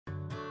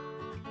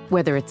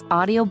Whether it's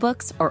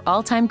audiobooks or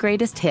all-time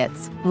greatest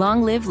hits,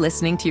 long live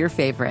listening to your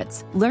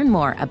favorites. Learn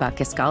more about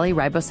Kisqali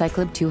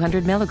Ribociclib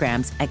 200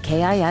 milligrams at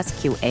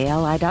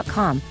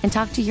KISQALI.com and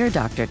talk to your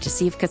doctor to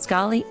see if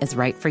Kisqali is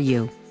right for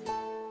you.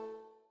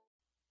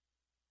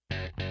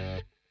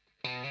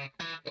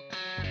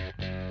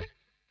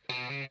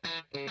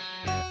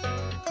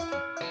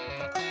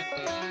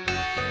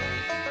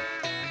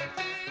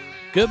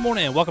 Good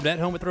morning and welcome to At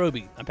Home with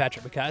Roby. I'm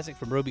Patrick McIsaac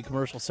from Roby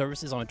Commercial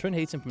Services. I'm Trent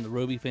Hasten from the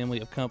Roby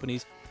family of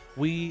companies.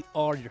 We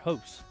are your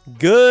hosts.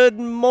 Good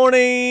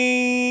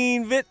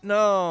morning,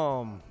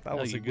 Vietnam. That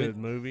was a good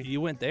movie. You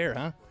went there,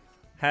 huh?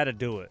 Had to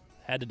do it.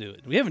 Had to do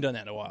it. We haven't done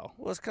that in a while.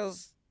 Well, it's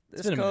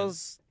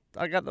because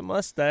I got the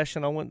mustache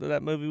and I went to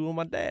that movie with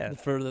my dad.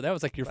 That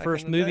was like your Back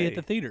first in the movie day. at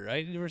the theater,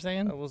 right? You were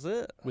saying? That was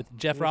it. With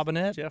Jeff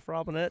Robinette? Jeff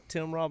Robinette,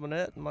 Tim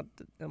Robinette, and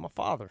my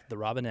father. The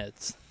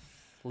Robinettes.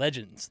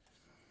 Legends.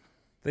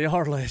 They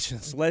are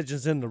legends.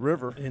 Legends in the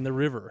river. In the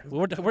river.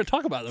 We're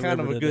talking about the Kind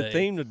river of a today. good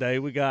theme today.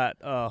 We got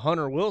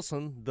Hunter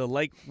Wilson, the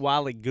Lake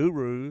Wiley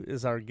guru,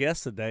 is our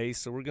guest today.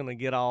 So we're going to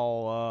get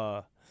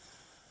all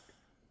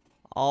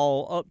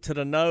up to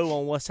the know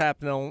on what's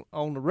happening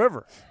on the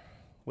river.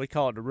 We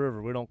call it the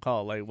river. We don't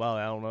call it Lake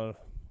Wiley. I don't know.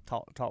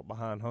 Talk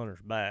behind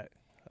Hunter's back.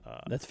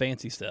 That's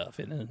fancy stuff,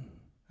 isn't it?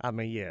 I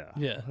mean, yeah.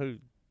 Yeah.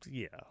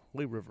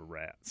 We river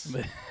rats.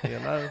 You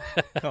know?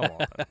 Come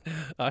on.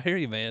 I hear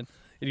you, man.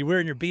 And you're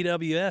wearing your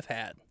BWF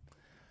hat.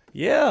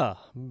 Yeah.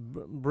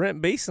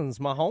 Brent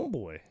Beeson's my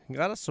homeboy.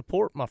 Got to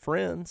support my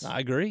friends. I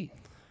agree.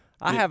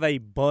 I have a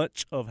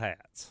bunch of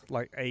hats,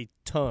 like a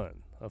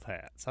ton of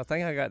hats. I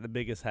think I got the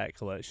biggest hat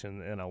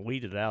collection, and I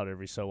weed it out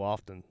every so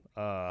often.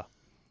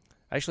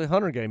 Actually,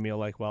 Hunter gave me a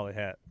Lake Wiley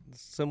hat,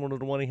 similar to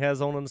the one he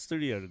has on in the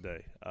studio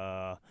today.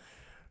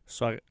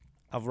 So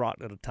I've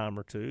rocked it a time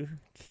or two,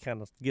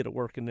 kind of get it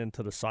working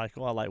into the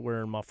cycle. I like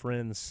wearing my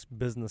friends'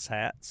 business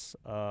hats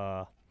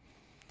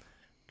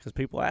because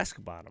people ask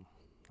about them,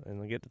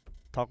 and I get to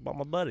talk about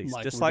my buddies,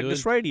 just like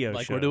this radio show.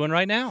 Like we're doing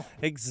right now.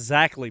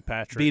 Exactly,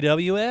 Patrick.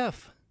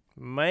 BWF.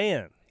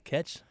 Man.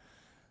 Catch.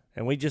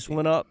 And we just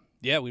went up.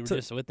 Yeah, we were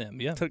just with them,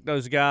 yeah. Took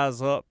those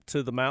guys up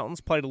to the mountains,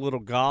 played a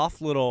little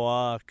golf,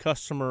 little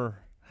customer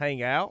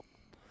hangout.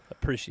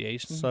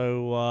 Appreciation.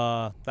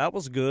 So that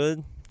was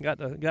good. Got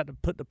to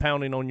put the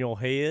pounding on your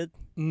head.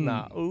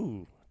 Nah,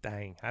 ooh,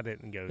 dang, I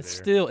didn't go there. It's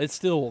still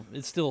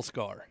a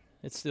scar.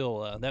 It's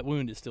still that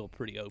wound is still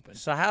pretty open.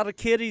 So how the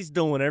kiddies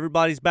doing?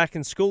 Everybody's back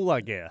in school, I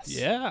guess.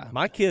 Yeah.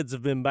 My kids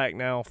have been back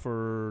now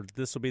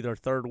this will be their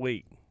third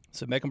week.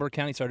 So Mecklenburg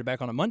County started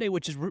back on a Monday,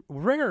 which is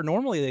rare.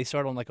 Normally they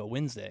start on like a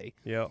Wednesday.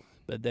 Yep.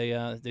 But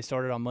they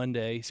started on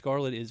Monday.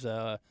 Scarlett is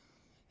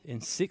in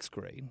 6th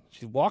grade.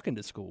 She's walking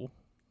to school.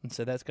 And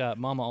so that's got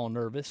Mama all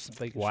nervous,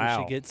 making sure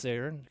she gets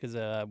there because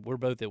we're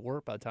both at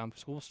work by the time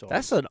school starts.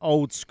 That's an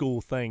old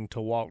school thing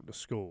to walk to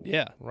school.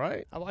 Yeah.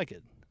 Right? I like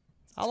it.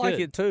 I like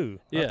it too.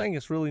 Yeah. I think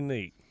it's really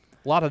neat.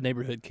 A lot of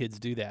neighborhood kids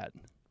do that.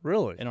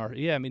 Really?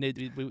 I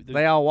mean,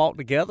 they all walk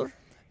together?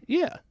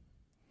 Yeah.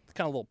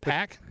 Kind of a little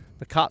pack.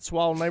 The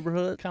Cotswold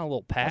neighborhood? Kind of a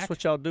little pack. That's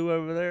what y'all do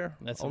over there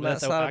on that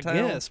side of town?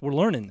 I guess. We're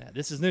learning that.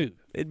 This is new.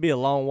 It'd be a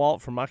long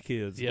walk for my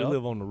kids. Yep. We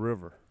live on the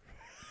river.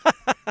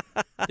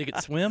 They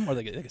could swim or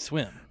they could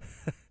swim?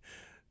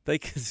 They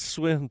could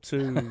swim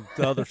to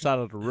the other side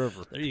of the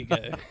river. There you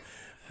go.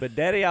 But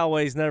Daddy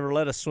always never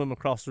let us swim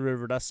across the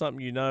river. That's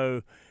something you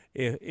know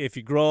if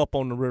you grow up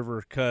on the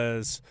river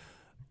because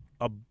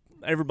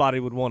everybody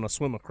would want to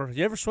swim across.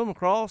 You ever swim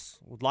across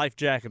with life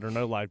jacket or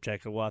no life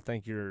jacket? Well, I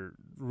think you're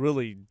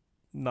really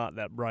not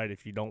that bright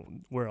if you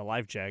don't wear a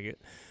life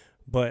jacket.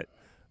 But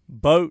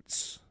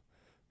boats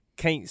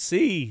can't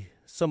see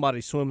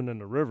somebody swimming in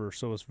the river,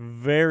 so it's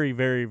very,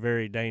 very,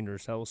 very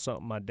dangerous. That was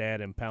something my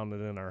dad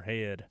impounded in our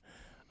head.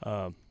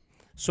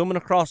 Swimming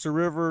across the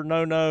river,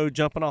 no.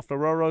 Jumping off the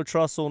railroad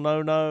trestle,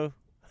 no.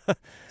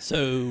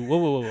 So,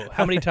 whoa.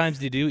 How many times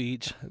did you do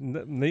each?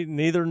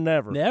 Neither,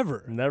 never.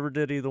 Never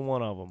did either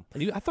one of them.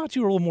 I thought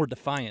you were a little more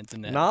defiant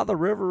than that. Nah, the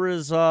river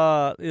is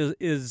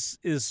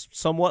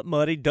somewhat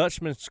muddy.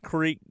 Dutchman's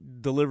Creek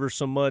delivers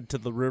some mud to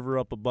the river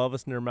up above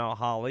us near Mount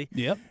Holly.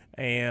 Yep.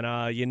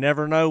 And you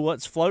never know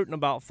what's floating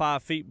about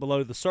 5 feet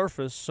below the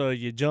surface. So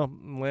you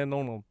jump and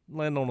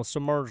land on a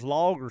submerged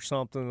log or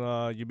something.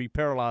 You'd be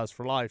paralyzed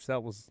for life. So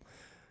that was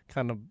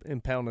kind of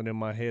impounded in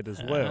my head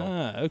as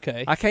well.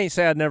 Okay. I can't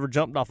say I'd never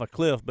jumped off a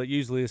cliff, but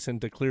usually it's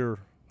into clear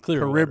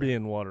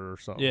Caribbean water or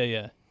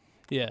something.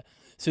 Yeah.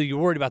 So you're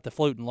worried about the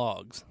floating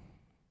logs.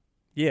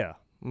 Yeah.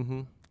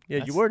 Mm-hmm.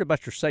 Yeah, you're worried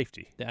about your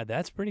safety. Yeah,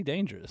 that's pretty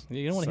dangerous.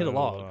 You don't want to hit a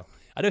log.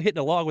 I know hitting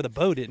a log with a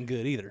boat isn't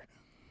good either.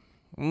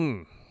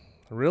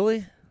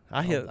 Really?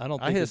 I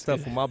hit stuff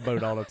good. on my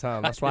boat all the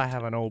time. That's why I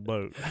have an old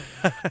boat.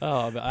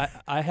 But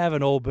I have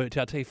an old boat too.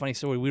 I'll tell you a funny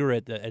story. We were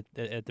at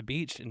the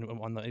beach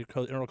on the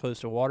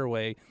Intercoastal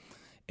Waterway,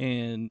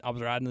 and I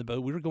was riding the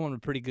boat. We were going at a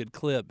pretty good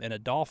clip, and a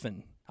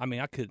dolphin. I mean,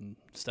 I couldn't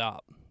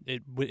stop.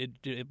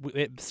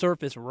 It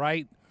surfaced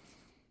right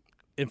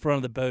in front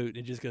of the boat.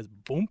 It just goes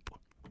boom.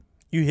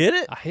 You hit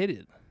it? I hit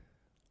it.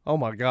 Oh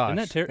my gosh! Isn't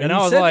that terrible? And And I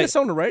you was said like, this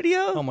on the radio?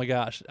 oh my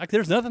gosh,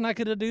 there's nothing I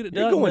could have done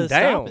You're going to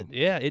stop down. it.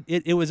 Yeah,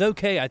 it was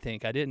okay. I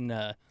think I didn't.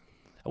 I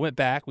went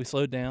back. We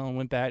slowed down.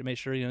 Went back, made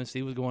sure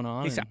see what's going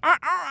on. He said,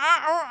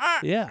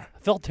 yeah, I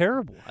felt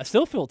terrible. I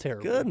still feel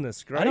terrible.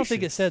 Goodness gracious! I don't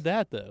think it said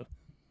that though.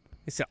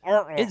 He said,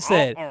 It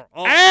said,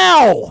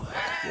 "Ow!"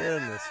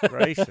 Goodness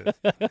gracious!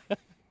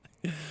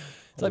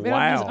 It's like, man,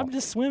 wow. I'm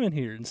just swimming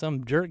here, and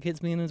some jerk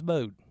hits me in his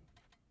boat.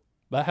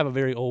 But I have a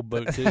very old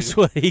boat too. That's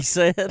what he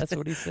said. That's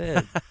what he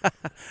said.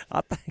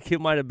 I think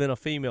it might have been a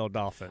female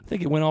dolphin. I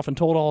think it went off and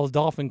told all his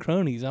dolphin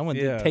cronies. I went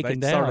to take they him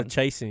down. started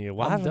chasing you.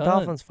 Why I'm are the done.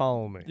 dolphins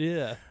following me?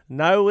 Yeah.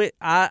 No,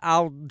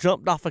 I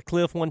jumped off a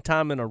cliff one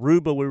time in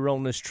Aruba. We were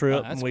on this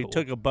trip, that's and we cool.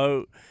 took a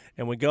boat,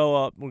 and we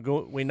go up.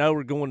 We know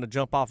we're going to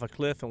jump off a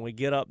cliff, and we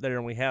get up there,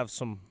 and we have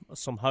some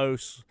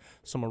hosts,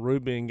 some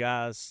Aruban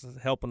guys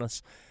helping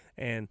us.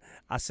 And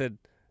I said,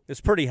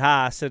 it's pretty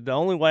high. I said, the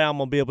only way I'm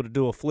going to be able to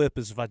do a flip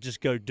is if I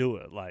just go do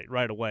it, like,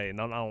 right away, and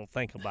I don't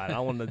think about it. I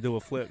wanted to do a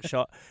flip,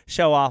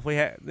 show off. We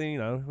had,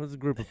 it was a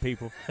group of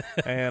people.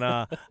 And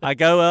I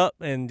go up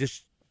and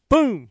just,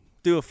 boom,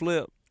 do a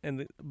flip.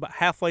 And about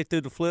halfway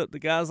through the flip, the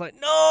guy's like,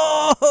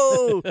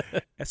 no!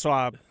 And so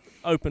I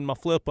opened my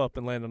flip up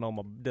and landed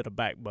did a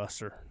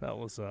backbuster. That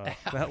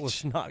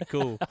was not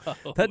cool.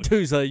 That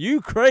dude's like, you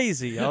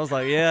crazy. I was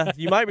like, yeah,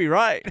 you might be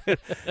right.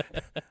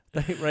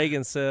 I think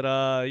Reagan said,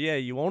 yeah,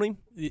 you want him?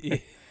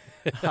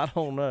 I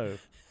don't know.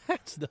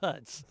 That's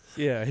nuts.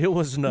 Yeah, it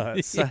was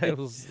nuts. Yeah. It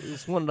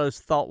was one of those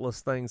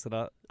thoughtless things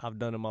that I've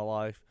done in my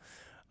life.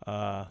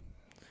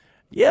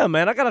 Yeah,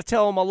 man, I got to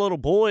tell my little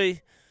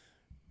boy,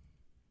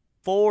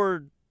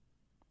 Ford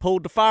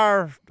pulled the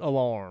fire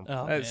alarm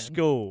at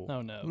school.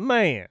 Oh, no.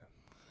 Man.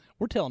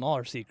 We're telling all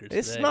our secrets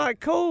It's today. not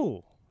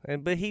cool.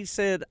 But he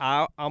said,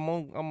 I'm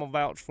gonna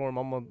vouch for him.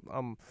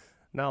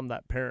 Now I'm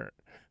that parent.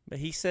 But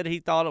he said he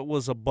thought it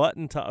was a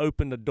button to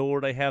open the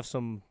door. They have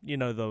some,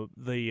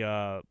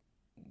 the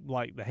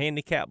like the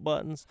handicap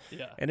buttons.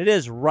 Yeah. And it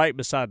is right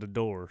beside the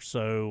door.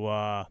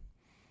 So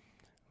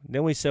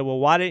then we said, well,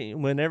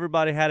 when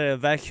everybody had to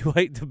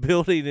evacuate the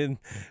building and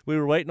we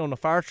were waiting on the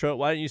fire truck,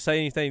 why didn't you say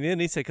anything then?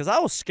 He said, because I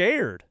was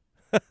scared.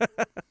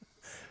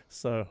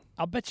 So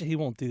I'll bet you he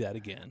won't do that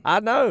again. I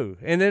know.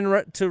 And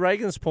then to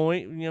Reagan's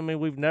point,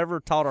 we've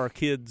never taught our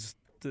kids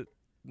to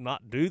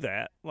not do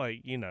that,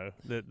 like,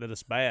 that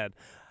it's bad.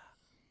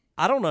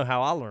 I don't know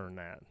how I learned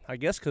that. I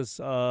guess because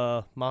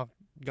my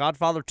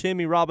godfather,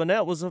 Timmy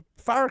Robinette, was a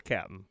fire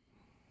captain.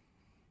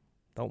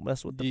 Don't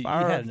mess with the You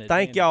fire. had an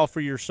Thank advantage. y'all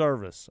for your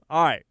service.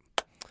 All right.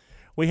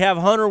 We have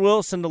Hunter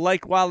Wilson, the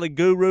Lake Wiley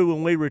Guru,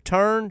 when we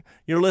return.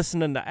 You're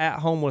listening to At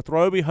Home with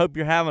Roby. Hope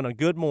you're having a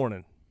good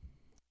morning.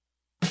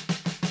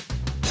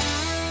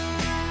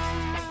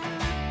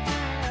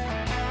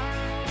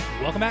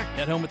 Welcome back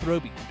at Home with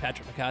Roby. I'm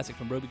Patrick McIsaac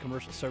from Roby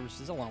Commercial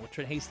Services, along with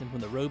Trent Hastings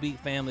from the Roby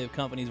family of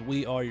companies.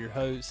 We are your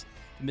hosts.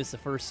 If you missed the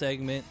first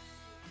segment,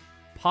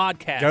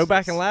 podcast. Go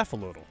back and laugh a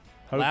little.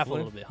 Laugh a hopefully.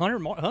 little bit.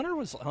 Hunter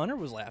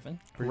was laughing.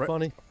 Pretty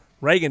funny.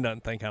 Reagan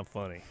doesn't think I'm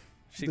funny.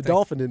 The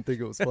dolphin didn't think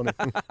it was funny.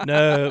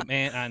 No,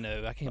 man, I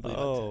know. I can't believe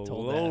Oh, I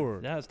told Lord.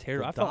 that. That was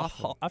terrible. The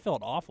dolphin. I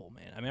felt awful,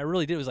 man. I mean, I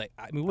really did. It was like,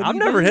 what I've do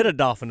you never do? hit a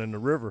dolphin in the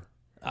river.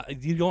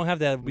 You don't have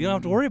that. You don't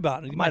have to worry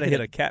about it. You Might have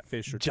hit a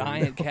catfish or two.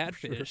 giant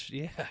catfish.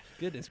 Yeah,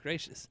 goodness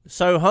gracious.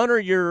 So, Hunter,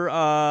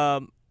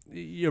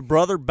 your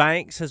brother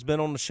Banks has been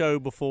on the show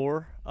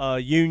before.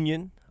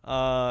 Union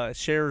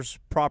shares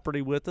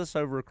property with us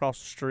over across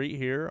the street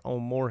here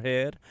on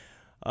Moorhead.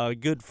 A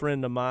good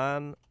friend of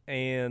mine,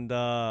 and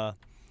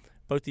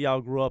both of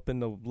y'all grew up in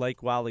the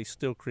Lake Wiley,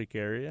 Still Creek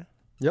area.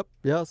 Yep.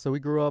 Yeah. So we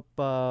grew up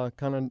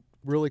kind of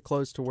really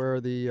close to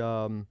where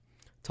the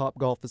Top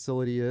Golf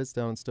facility is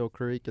down in Still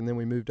Creek, and then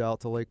we moved out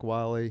to Lake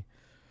Wiley.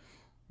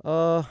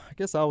 I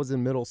guess I was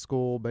in middle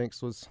school.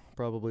 Banks was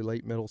probably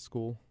late middle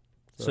school.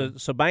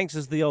 So Banks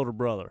is the older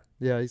brother.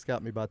 Yeah, he's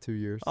got me by 2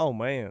 years. Oh,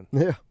 man.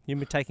 Yeah. You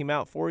may take him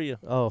out for you.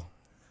 Oh.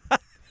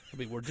 I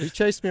mean, we're He just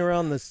chased me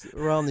around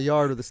the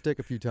yard with a stick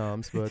a few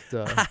times, but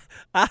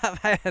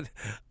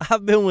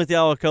I've been with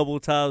y'all a couple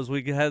of times.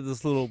 We had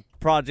this little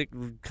project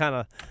kind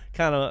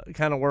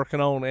of working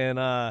on,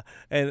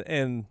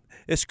 and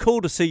it's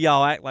cool to see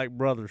y'all act like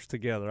brothers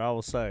together. I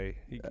will say.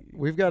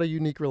 we've got a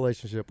unique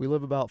relationship. We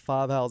live about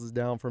 5 houses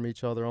down from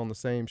each other on the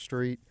same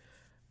street,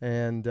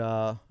 and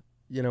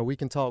we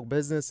can talk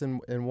business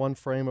in one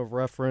frame of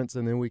reference,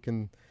 and then we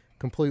can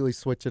completely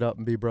switch it up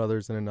and be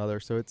brothers in another.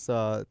 So it's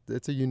a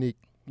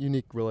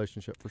unique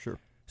relationship for sure.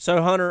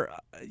 So, Hunter,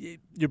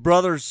 your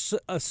brother's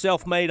a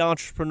self-made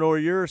entrepreneur.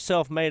 You're a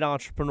self-made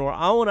entrepreneur.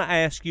 I want to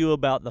ask you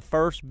about the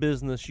first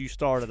business you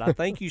started. I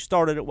think you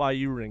started it while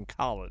you were in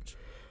college.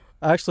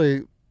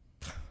 Actually,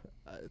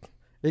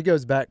 it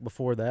goes back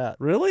before that.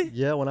 Really?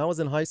 Yeah, when I was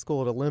in high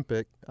school at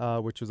Olympic,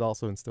 which was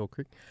also in Still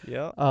Creek,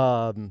 Yeah.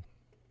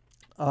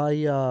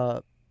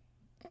 I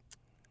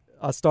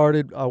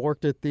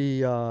worked at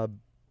the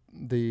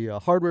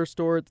hardware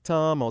store at the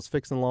time. I was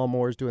fixing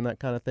lawnmowers, doing that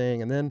kind of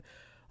thing. And then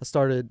I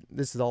started,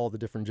 this is all the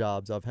different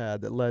jobs I've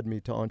had that led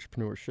me to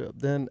entrepreneurship.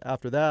 Then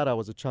after that, I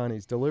was a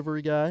Chinese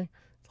delivery guy,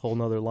 whole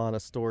nother line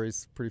of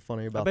stories. Pretty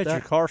funny I about bet that.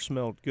 your car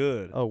smelled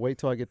good. Oh, wait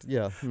till I get to,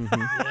 yeah. mhm.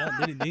 Yeah,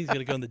 then he's going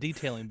to go in the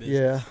detailing business.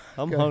 Yeah.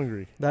 I'm Okay.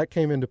 hungry. That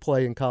came into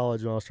play in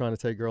college when I was trying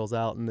to take girls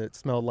out, and it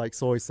smelled like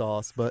soy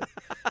sauce. But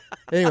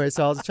anyway,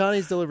 so I was a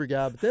Chinese delivery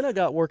guy. But then I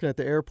got working at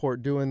the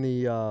airport doing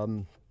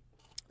the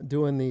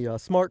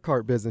smart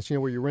cart business. You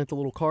know, where you rent the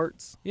little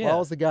carts. Yeah. Well, I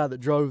was the guy that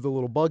drove the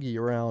little buggy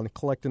around,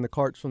 collecting the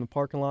carts from the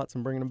parking lots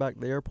and bringing them back to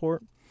the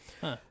airport.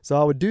 Huh. So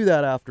I would do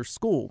that after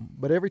school.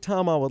 But every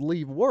time I would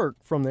leave work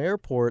from the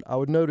airport, I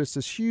would notice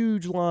this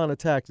huge line of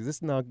taxis.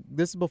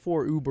 This is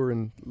before Uber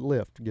and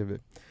Lyft give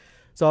it.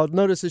 So I would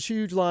notice this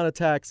huge line of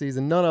taxis,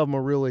 and none of them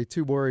were really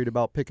too worried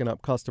about picking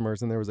up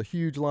customers, and there was a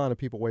huge line of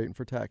people waiting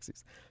for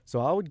taxis. So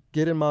I would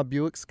get in my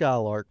Buick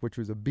Skylark, which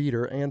was a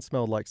beater and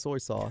smelled like soy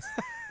sauce,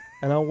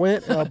 and I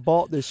went and I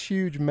bought this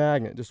huge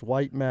magnet, just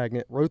white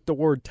magnet, wrote the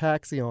word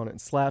taxi on it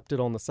and slapped it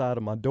on the side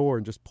of my door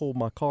and just pulled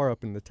my car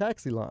up in the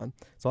taxi line.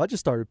 So I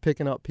just started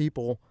picking up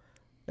people.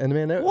 And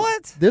man,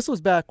 What? This was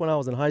back when I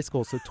was in high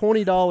school. So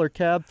 $20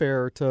 cab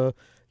fare to,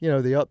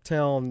 the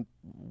uptown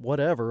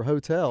whatever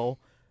hotel,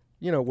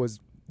 was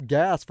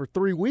gas for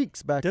 3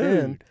 weeks back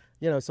then.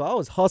 So I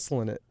was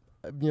hustling it,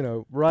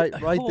 right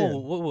then.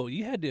 Whoa.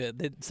 You had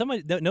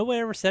to, nobody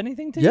ever said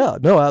anything to you? Yeah,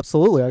 no,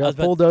 absolutely. I was got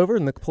about- pulled over,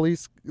 and the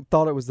police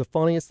thought it was the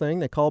funniest thing.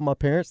 They called my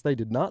parents. They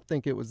did not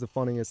think it was the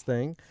funniest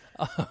thing.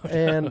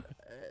 And,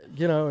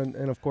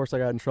 and of course I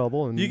got in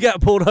trouble. And You got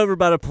pulled over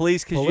by the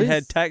police because you Police?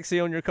 had taxi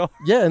on your car?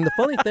 yeah, and the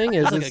funny thing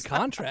is, It's like a is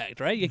contract,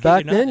 right? You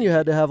back you're not- then you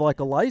had to have like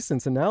a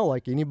license, and now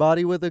like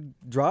anybody with a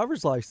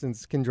driver's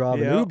license can drive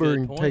Yeah, an Uber good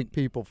and point. take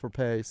people for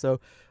pay. So,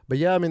 but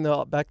yeah, I mean,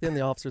 back then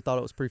the officer thought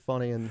it was pretty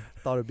funny and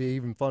thought it'd be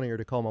even funnier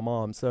to call my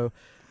mom. So,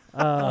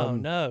 Oh,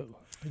 no.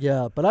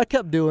 yeah, but I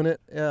kept doing it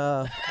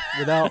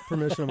without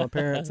permission of my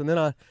parents,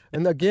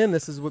 and again,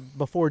 this is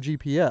before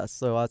GPS,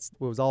 so I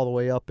was all the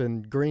way up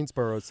in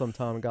Greensboro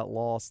sometime and got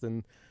lost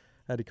and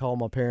had to call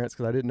my parents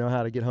because I didn't know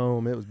how to get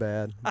home. It was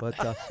bad, but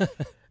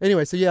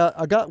anyway, so yeah,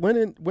 I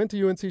went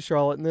to UNC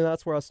Charlotte, and then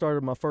that's where I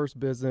started my first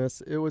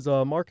business. It was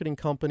a marketing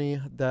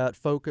company that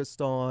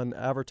focused on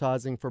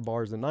advertising for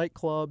bars and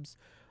nightclubs.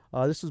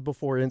 This was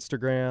before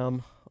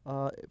Instagram.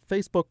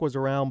 Facebook was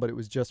around, but it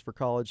was just for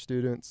college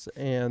students,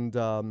 and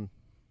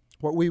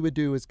what we would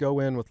do is go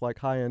in with like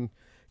high-end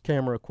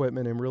camera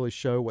equipment and really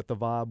show what the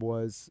vibe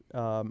was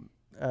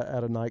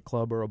at a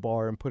nightclub or a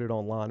bar and put it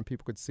online, and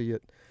people could see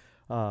it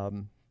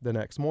the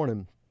next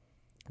morning.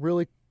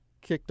 Really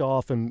kicked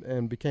off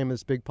and became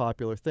this big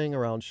popular thing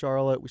around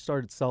Charlotte. We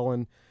started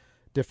selling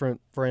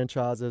different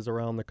franchises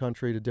around the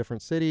country to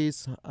different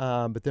cities,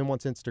 but then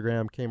once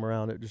Instagram came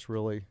around, it just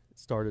really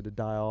started to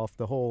die off.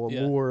 The whole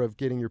Yeah. allure of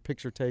getting your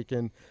picture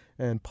taken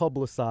and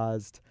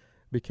publicized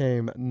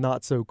became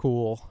not so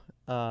cool.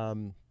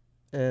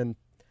 And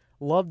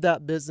loved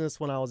that business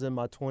when I was in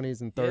my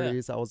 20s and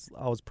 30s. I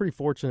was pretty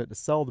fortunate to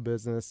sell the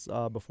business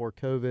before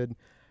COVID,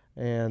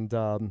 and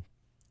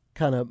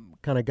kind of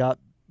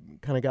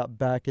got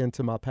back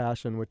into my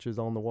passion, which is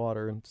on the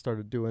water, and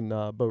started doing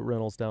boat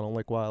rentals down on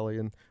Lake Wylie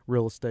and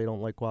real estate on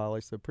Lake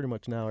Wylie. So pretty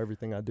much now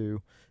everything I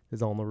do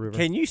is on the river.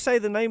 Can you say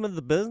the name of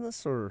the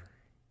business or?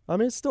 I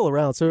mean, it's still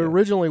around. So Yeah. it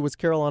originally was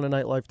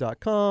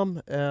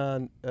CarolinaNightlife.com,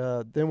 and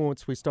then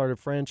once we started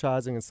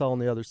franchising and selling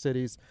the other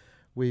cities,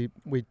 we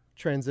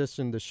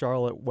transitioned the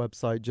Charlotte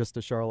website just to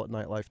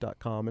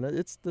CharlotteNightlife.com, and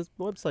the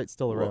website's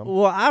still around.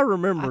 Well, I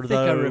remember. I think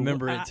I though,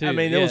 remember it, too, I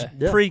mean, it was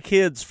yeah.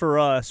 pre-kids for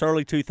us,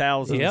 early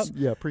 2000s. Yep.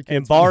 Yeah, pre-kids.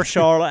 And Bar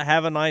Charlotte,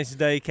 Have a Nice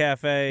Day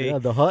Cafe. Yeah,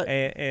 the Hut.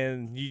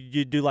 And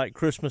you do like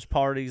Christmas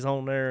parties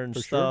on there and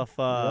For sure. stuff.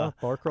 Yeah,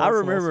 bar crawls I and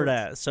all remember sorts.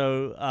 that.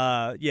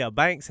 So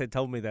Banks had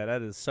told me that.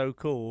 That is so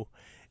cool.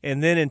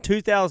 And then in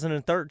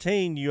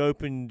 2013, you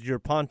opened your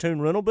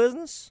pontoon rental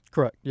business.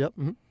 Correct. Yep.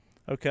 Mm-hmm.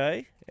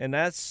 Okay, and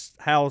that's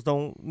housed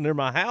near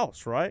my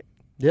house, right?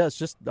 Yeah, it's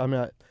just, I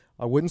mean,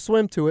 I wouldn't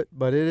swim to it,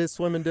 but it is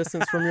swimming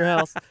distance from your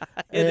house.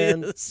 It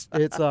and is.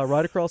 It's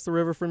right across the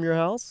river from your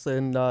house,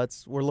 and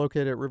we're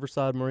located at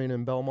Riverside Marina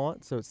in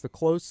Belmont, so it's the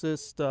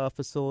closest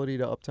facility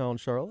to Uptown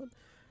Charlotte.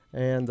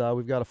 And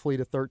we've got a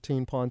fleet of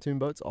 13 pontoon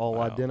boats, all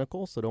Wow.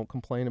 identical, so don't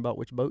complain about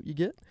which boat you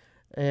get.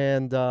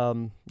 And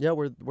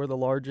we're the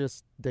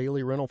largest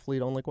daily rental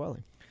fleet on Lake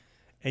Wylie.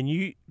 And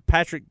you,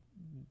 Patrick.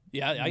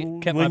 Yeah, I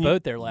kept when my you-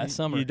 boat there last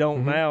summer. You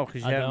don't Mhm. now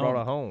because you I haven't brought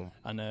don't. it home.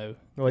 I know.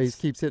 Well, he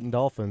keeps hitting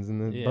dolphins,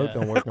 and the boat Yeah.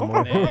 don't work no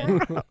more.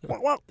 Man.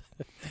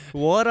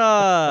 What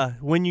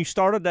when you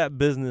started that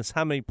business,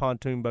 how many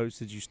pontoon boats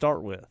did you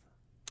start with?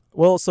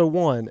 Well, so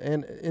one,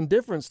 and in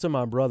difference to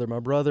my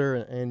brother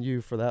and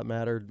you for that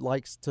matter,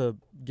 likes to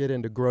get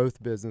into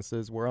growth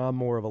businesses where I'm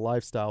more of a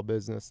lifestyle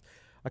business.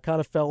 I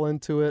kind of fell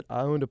into it. I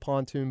owned a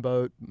pontoon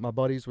boat. My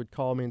buddies would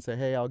call me and say,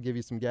 "Hey, I'll give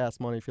you some gas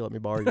money if you let me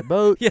borrow your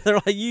boat." Yeah, they're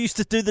like, you used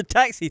to do the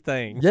taxi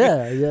thing.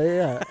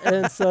 Yeah.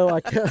 And so I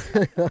kept,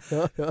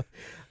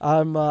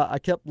 I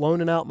kept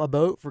loaning out my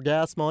boat for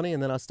gas money,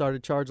 and then I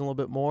started charging a little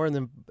bit more, and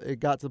then it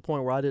got to the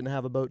point where I didn't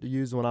have a boat to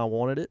use when I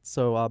wanted it.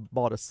 So I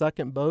bought a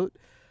second boat,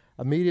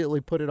 immediately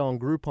put it on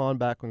Groupon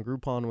back when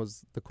Groupon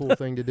was the cool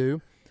thing to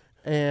do.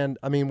 And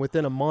I mean,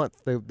 within a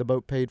month, the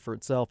boat paid for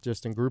itself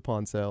just in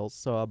Groupon sales.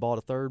 So I bought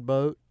a third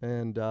boat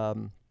and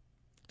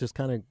just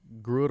kind of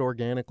grew it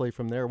organically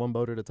from there, one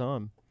boat at a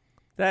time.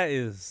 That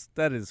is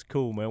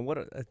cool, man.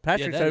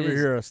 Patrick's that over is-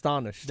 here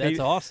astonished. That's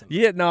awesome. You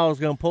didn't know I was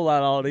going to pull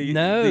out all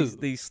No.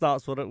 these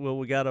thoughts what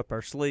we got up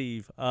our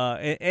sleeve.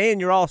 And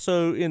you're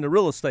also in the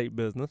real estate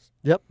business.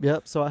 Yep.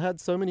 So I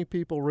had so many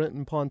people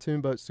renting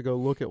pontoon boats to go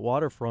look at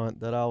waterfront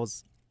that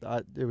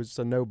it was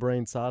a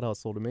no-brain side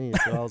hustle to me.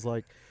 So I was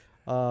like,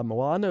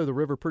 well, I know the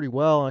river pretty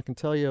well. And I can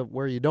tell you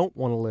where you don't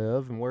want to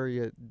live and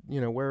where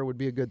where would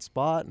be a good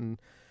spot.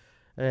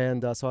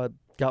 And so I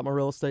got my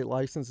real estate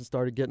license and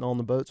started getting on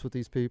the boats with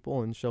these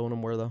people and showing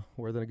them where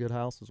the good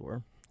houses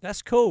were.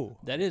 That's cool.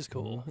 That is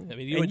cool. I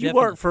mean, You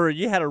worked for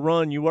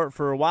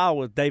a while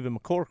with David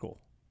McCorkle.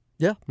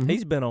 Yeah. Mhm.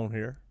 He's been on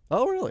here.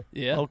 Oh, really?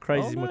 Yeah. Old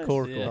crazy nice.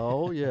 McCorkle. Yeah.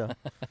 Oh, yeah.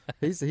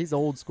 He's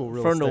old school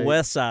real From estate. the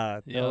west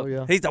side. Yep. Oh,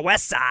 yeah. He's the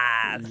west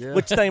side. Yeah.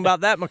 What you think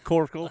about that,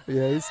 McCorkle?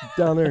 Yeah, he's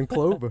down there in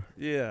Clover.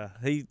 Yeah,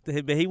 he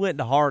went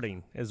to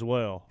Harding as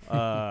well.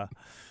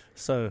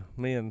 So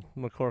me and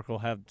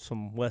McCorkle have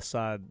some west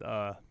side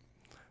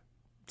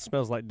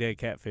smells like dead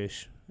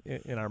catfish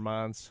in our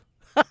minds.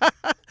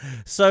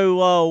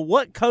 So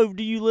what cove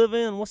do you live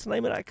in? What's the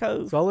name of that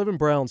cove? So I live in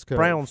Browns Cove.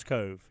 Browns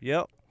Cove.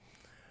 Yep.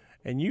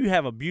 And you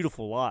have a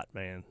beautiful lot,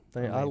 man.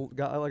 I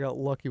got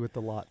lucky with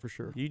the lot for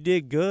sure. You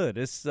did good.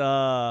 It's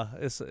a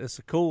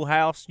cool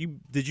house.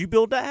 Did you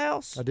build that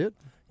house? I did.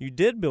 You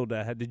did build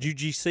that. Did you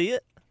GC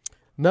it?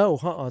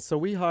 No, So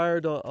we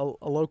hired a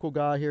local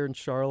guy here in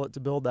Charlotte to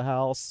build the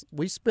house.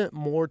 We spent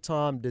more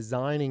time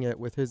designing it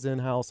with his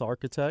in-house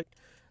architect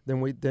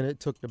than it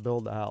took to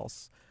build the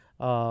house.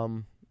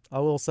 I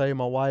will say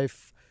my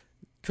wife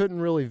couldn't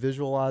really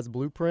visualize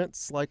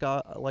blueprints like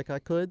I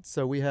could,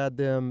 so we had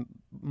them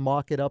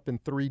mock it up in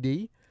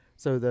 3D.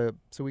 So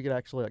we could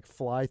actually like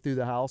fly through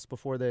the house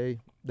before they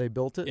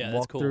built it Yeah, and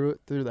that's walk cool.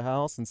 through the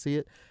house and see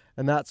it.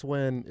 And that's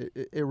when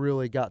it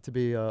really got to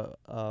be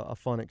a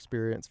fun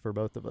experience for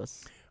both of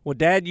us. Well,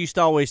 Dad used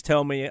to always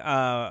tell me,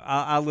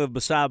 I live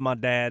beside my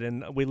dad,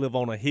 and we live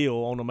on a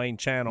hill on the main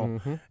channel,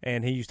 Mm-hmm.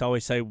 and he used to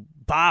always say,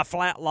 buy a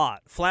flat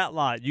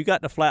lot. You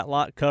got the flat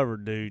lot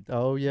covered, dude.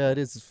 Oh yeah, it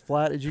is as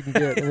flat as you can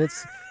get, and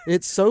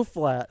it's so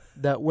flat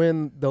that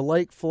when the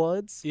lake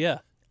floods, Yeah.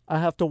 I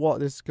have to walk.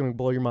 This is going to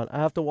blow your mind. I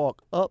have to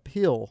walk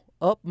uphill,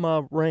 up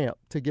my ramp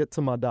to get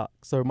to my dock.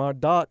 So my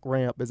dock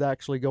ramp is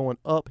actually going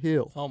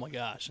uphill. Oh my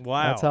gosh.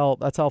 Wow.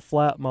 That's how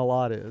flat my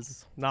lot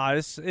is. No,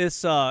 it's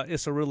a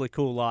really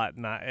cool lot,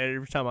 and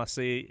every time I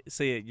see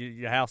it,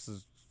 your house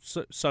is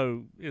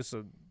so it's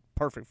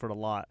perfect for the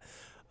lot.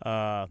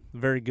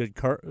 Very good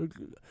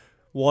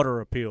water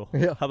appeal.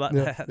 Yeah. How about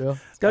yeah, that? Yeah.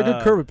 It's got a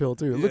good curb appeal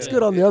too. It looks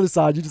good on the other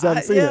side. You just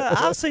haven't seen it.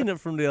 I've seen it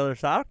from the other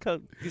side. I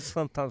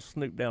sometimes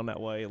snoop down that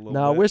way a little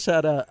Now bit.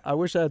 I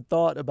wish I had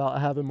thought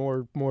about having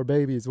more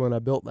babies when I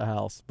built the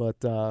house, but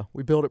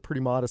we built it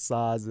pretty modest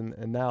size, and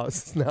now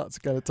it's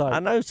kind of tight. I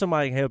know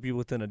somebody can help you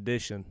with an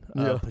addition,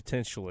 Yeah.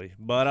 potentially.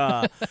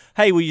 But,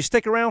 hey, will you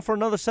stick around for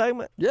another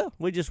segment? Yeah.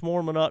 We just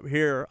warming up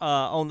here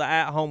on the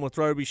At Home with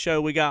Roby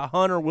show. We got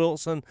Hunter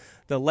Wilson,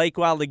 the Lake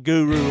Wiley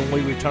guru, when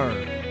we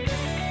return.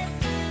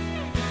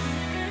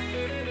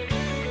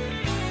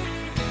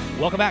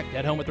 Welcome back to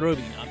At Home with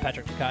Roby. I'm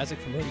Patrick McIsaac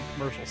from Roby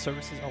Commercial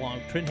Services, along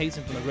with Trent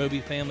Hazen from the Roby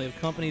family of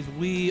companies.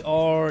 We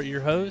are your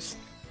hosts,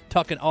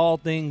 talking all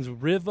things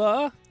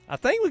river. I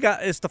think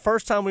it's the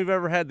first time we've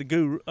ever had a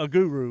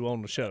guru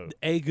on the show.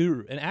 A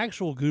guru, an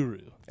actual guru.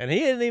 And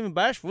he isn't even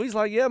bashful. He's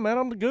like, yeah, man,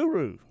 I'm the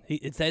guru.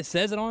 It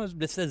says it on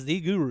it says the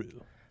guru.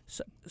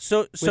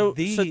 So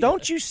the-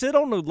 don't you sit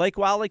on the Lake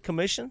Wiley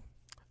Commission?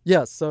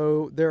 Yes,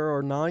 so there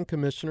are 9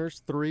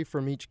 commissioners, 3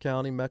 from each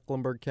county,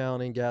 Mecklenburg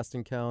County,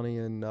 Gaston County,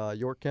 and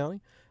York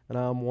County. And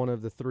I'm one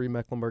of the 3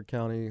 Mecklenburg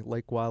County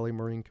Lake Wiley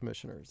Marine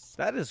Commissioners.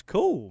 That is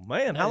cool,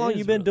 man. How That long is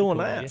you been really doing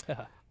cool.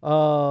 that?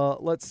 Yeah.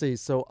 Let's see.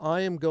 So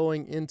I am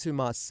going into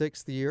my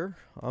 6th year.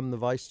 I'm the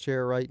vice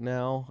chair right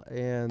now,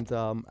 and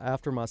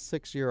after my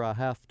 6th year, I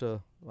have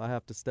to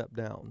step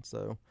down.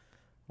 So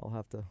I'll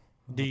have to.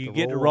 Do you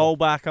get to roll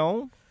back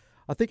on?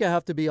 I think I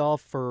have to be off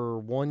for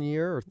 1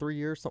 year or 3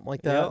 years, something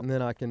like that, Yep. and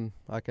then I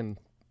can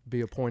be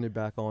appointed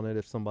back on it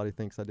if somebody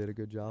thinks I did a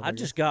good job. I guess.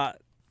 just got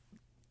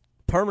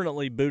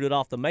permanently booted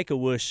off the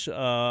Make-A-Wish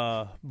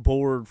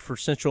board for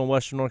Central and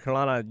Western North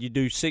Carolina. You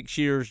do 6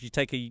 years. You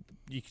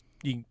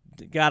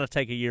got to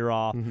take a year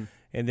off,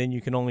 and then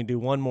you can only do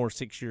one more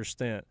 6-year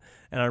stint.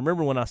 And I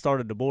remember when I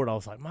started the board, I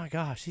was like, my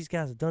gosh, these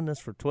guys have done this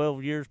for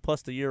 12 years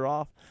plus the year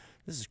off.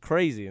 This is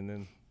crazy. And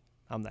then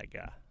I'm that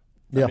guy.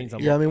 That means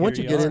I'm I mean, once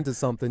here you you get are. into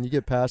something, you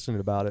get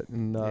passionate about it,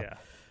 and yeah.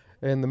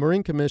 and the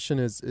Marine Commission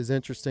is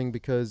interesting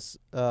because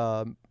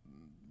I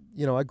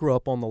grew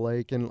up on the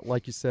lake, and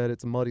like you said,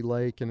 it's a muddy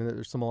lake, and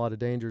there's a lot of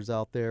dangers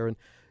out there, and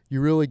you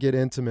really get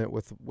intimate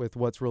with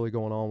what's really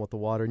going on with the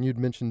water. And you'd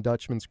mentioned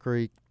Dutchman's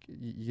Creek.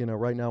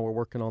 Right now we're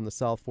working on the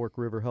South Fork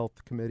River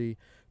Health Committee,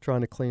 trying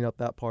to clean up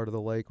that part of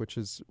the lake, which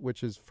is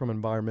from an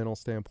environmental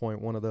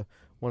standpoint one of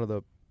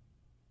the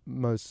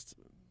most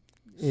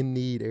in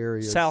need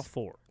areas. South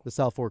Fork. The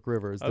South Fork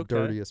River is the Okay.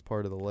 dirtiest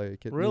part of the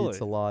lake. It Really? needs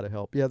a lot of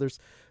help. Yeah,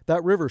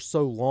 that river's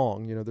so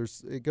long.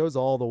 It goes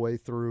all the way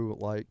through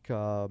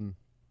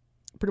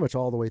pretty much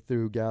all the way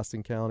through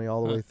Gaston County,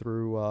 all the way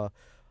through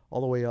all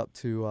the way up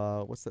to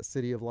what's that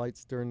city of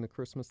lights during the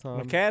Christmas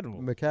time?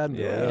 McAdenville.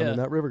 Yeah. I Yeah. mean,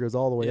 that river goes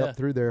all the way Yeah. up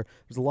through there.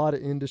 There's a lot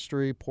of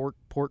industry, pork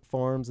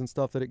farms and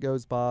stuff that it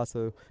goes by,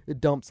 so it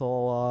dumps a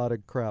lot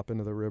of crap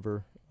into the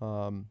river.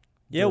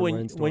 Yeah, during when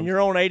rainstorms. you're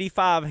on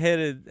 85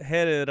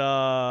 headed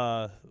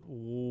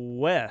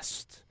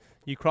west,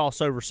 you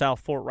cross over South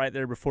Fork right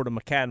there before the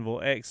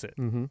McAdenville exit.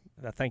 Mm-hmm.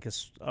 I think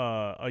it's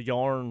a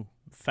yarn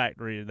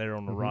factory there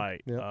on the Mhm.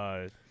 right.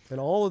 Yep. And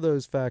all of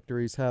those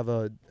factories have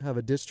a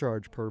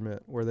discharge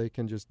permit where they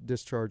can just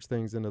discharge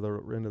things into the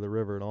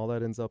river, and all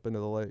that ends up into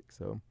the lake.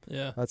 So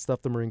Yeah. that's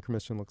stuff the Marine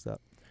Commission looks at.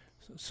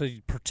 So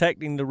you're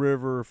protecting the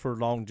river for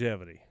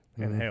longevity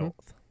and Mhm.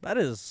 health. That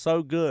is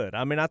so good.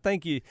 I mean, I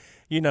think we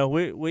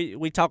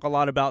talk a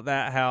lot about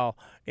that, how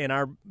in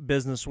our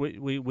business we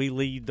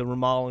lead the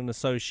Remodeling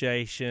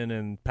Association,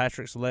 and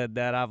Patrick's led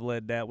that. I've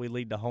led that. We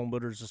lead the Home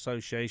Builders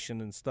Association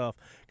and stuff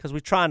because we're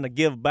trying to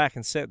give back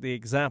and set the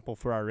example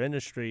for our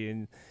industry.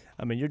 And,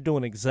 I mean, you're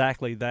doing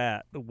exactly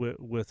that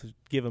with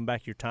giving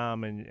back your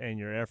time and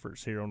your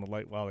efforts here on the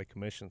Lake Wylie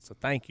Commission. So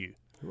thank you.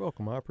 You're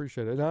welcome. I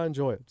appreciate it, and I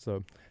enjoy it.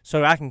 So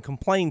So I can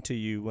complain to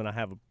you when I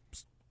have a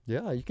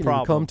yeah, you can even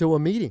Problem. come to a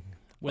meeting.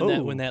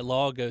 When that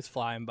log goes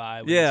flying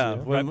by. Yeah,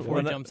 right when before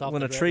it jumps off a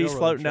the tree's railroad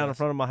floating down in tracks.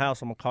 front of my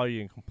house, I'm gonna call you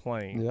and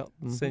complain. Yep.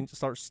 Mhm.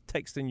 Start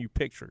texting you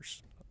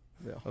pictures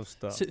Yeah. of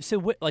stuff. So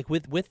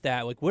with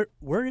that, like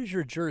where does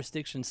your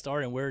jurisdiction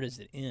start and where does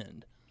it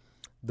end?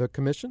 The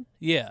commission,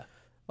 Yeah.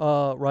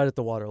 right at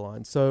the water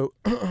line. So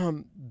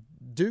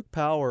Duke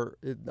Power,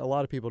 a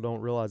lot of people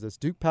don't realize this.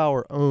 Duke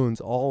Power owns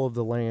all of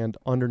the land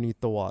underneath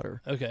the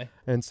water. Okay.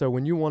 And so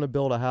when you want to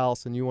build a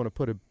house and you want to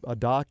put a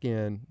dock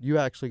in, you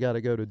actually got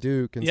to go to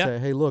Duke and Yeah. say,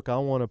 "Hey, look, I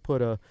want to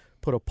put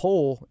a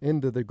pole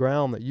into the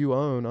ground that you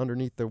own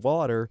underneath the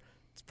water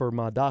for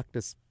my dock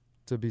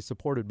to be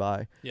supported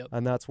by." Yep.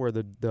 And that's where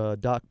the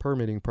dock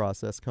permitting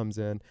process comes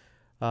in.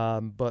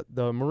 But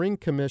the Marine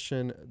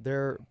Commission,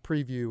 their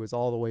preview is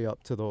all the way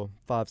up to the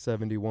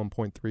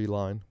 571.3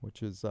 line,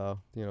 which is the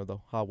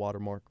high water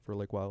mark for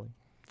Lake Wylie.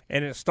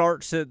 And it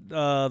starts at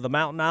the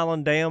Mountain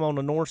Island Dam on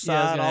the north Yeah,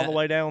 I was side, gonna all the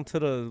way down to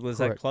that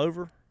Correct.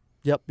 Clover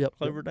Yep.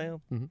 Clover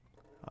Dam. Mhm.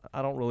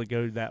 I don't really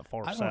go that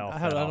far I south.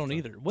 don't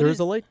either. What There's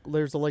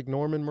is- a Lake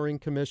Norman Marine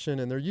Commission,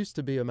 and there used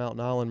to be a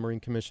Mountain Island Marine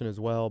Commission as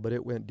well, but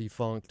it went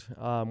defunct.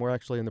 We're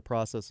actually in the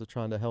process of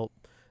trying to help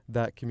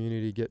that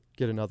community get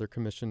another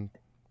commission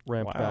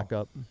ramped Wow. back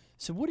up.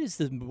 So what is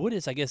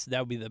I guess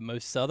that would be the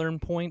most southern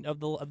point of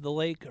the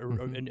lake, or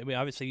Mhm. I mean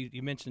obviously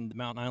you mentioned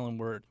Mountain Island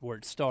where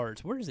it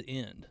starts. Where does it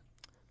end?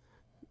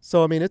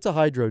 So I mean, it's a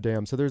hydro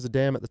dam. So there's a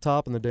dam at the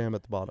top and the dam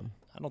at the bottom.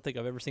 I don't think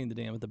I've ever seen the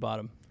dam at the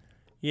bottom.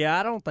 Yeah,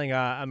 I don't think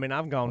I mean,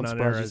 I've gone I'm down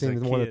there surprised as you've a seen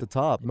the kid. one at the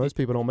top. Most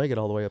people don't make it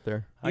all the way up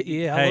there. I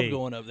Hey, love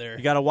going up there.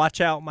 You got to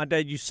watch out. My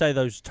dad used to say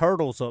those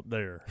turtles up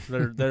there.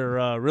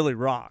 They're really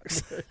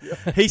rocks.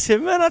 He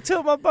said, "Man, I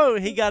took my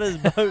boat. He got his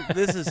boat.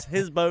 This is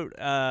his boat.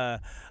 I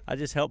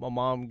just helped my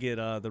mom get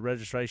the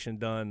registration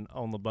done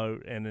on the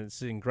boat, and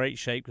it's in great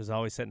shape because I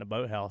always sat in the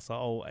boathouse. The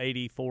old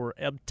 '84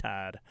 Ebb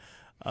Tide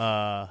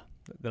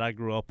that I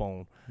grew up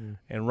on.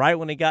 And right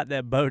when he got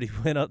that boat, he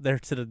went up there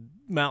to the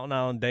Mountain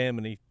Island Dam,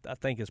 and I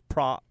think his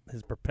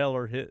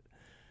propeller hit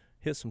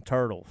some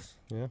turtles.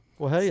 Yeah.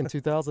 Well, hey, in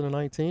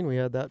 2019 we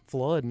had that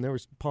flood, and there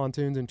was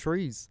pontoons and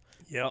trees.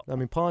 Yep. I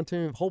mean,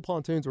 whole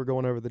pontoons were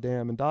going over the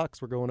dam, and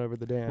docks were going over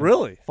the dam.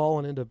 Really?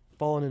 Falling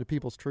into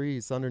people's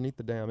trees underneath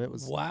the dam. It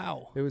was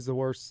Wow. It was the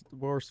worst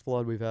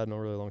flood we've had in a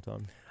really long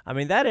time. I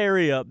mean, that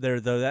area up there,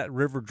 though, that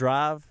River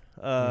Drive,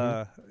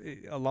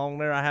 along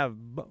there, I have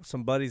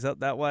some buddies up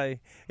that way.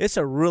 It's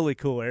a really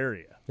cool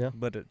area. Yeah.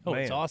 But Oh,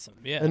 man, it's awesome.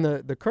 Yeah. And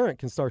the current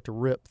can start to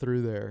rip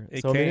through there.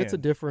 It So I mean, it's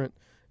can.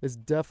 it's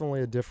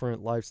definitely a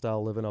different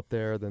lifestyle living up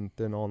there than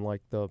on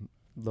like the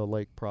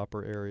lake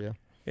proper area.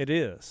 It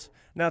is.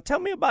 Now, tell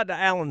me about the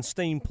Allen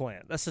Steam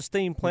Plant. That's a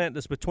steam plant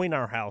that's between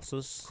our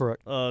houses.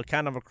 Correct.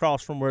 Kind of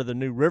across from where the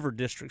new River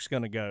District's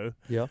going to go.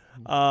 Yeah.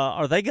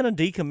 Are they going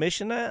to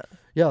decommission that?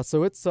 Yeah,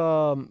 so it's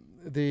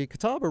the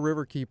Catawba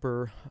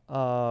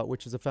Riverkeeper,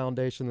 which is a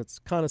foundation that's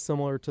kind of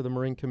similar to the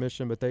Marine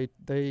Commission, but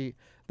they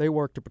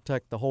work to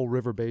protect the whole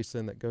river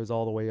basin that goes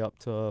all the way up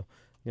to,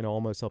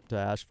 almost up to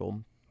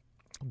Asheville.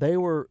 They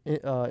were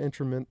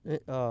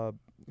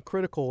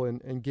critical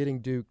in getting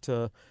Duke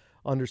to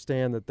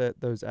understand that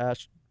those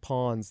ash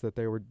ponds that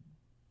they were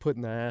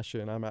putting the ash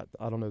in. I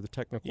don't know the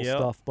technical Yep.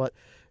 stuff, but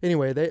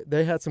anyway,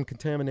 they had some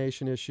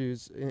contamination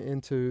issues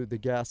into the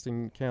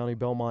Gaston County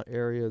Belmont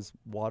area's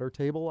water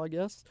table, I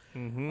guess.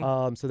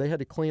 Mm-hmm. So they had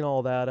to clean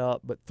all that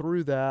up, but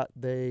through that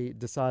they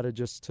decided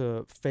just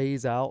to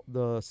phase out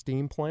the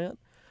steam plant.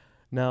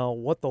 Now,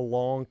 what the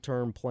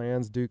long-term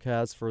plans Duke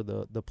has for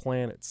the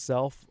plant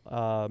itself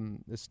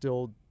is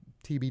still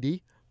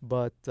TBD,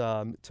 but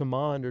to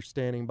my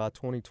understanding, by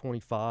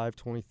 2025,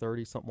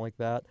 2030, something like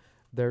that,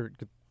 the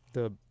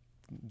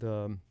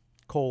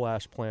coal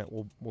ash plant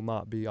will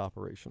not be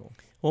operational.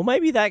 Well,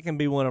 maybe that can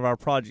be one of our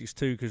projects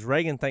too, because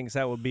Reagan thinks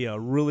that would be a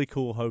really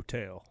cool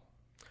hotel.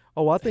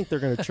 Oh, I think they're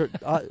going to.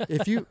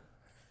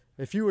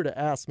 If you were to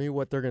ask me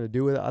what they're going to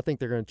do with it, I think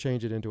they're going to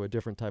change it into a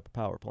different type of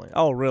power plant.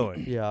 Oh,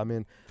 really? Yeah, I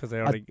mean, Because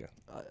they already.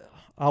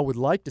 I would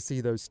like to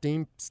see those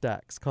steam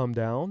stacks come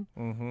down,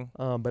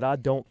 but I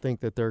don't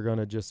think that they're going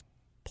to just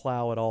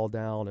plow it all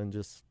down and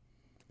just.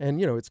 And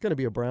it's going to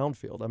be a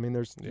brownfield. I mean,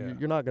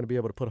 you're not going to be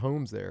able to put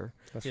homes there.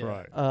 That's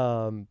right.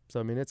 So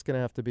I mean, it's going to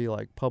have to be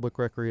like public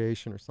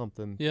recreation or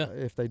something. Yeah.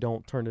 If they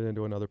don't turn it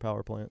into another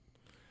power plant.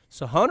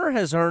 So Hunter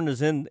has earned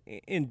his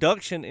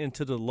induction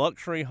into the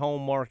Luxury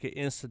Home Market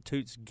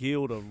Institute's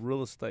Guild of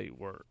Real Estate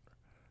Work.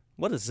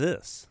 What is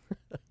this?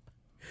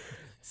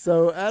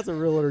 So as a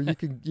realtor,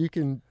 you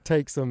can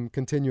take some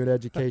continuing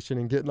education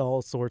and get in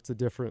all sorts of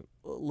different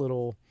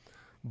little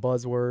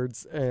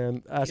buzzwords,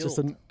 and that's just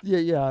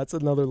it's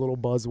another little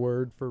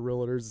buzzword for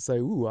realtors to say,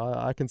 ooh,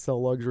 I can sell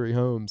luxury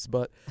homes.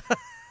 But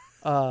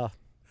I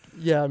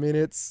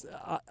mean,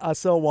 I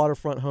sell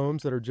waterfront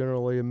homes that are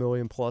generally $1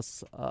 million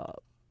plus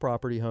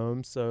property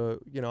homes. So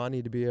I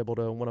need to be able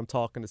to, when I'm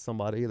talking to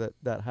somebody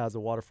that has a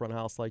waterfront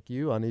house like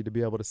you, I need to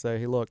be able to say,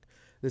 hey, look,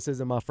 this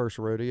isn't my first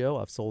rodeo.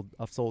 I've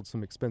sold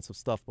some expensive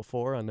stuff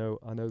before. I know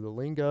the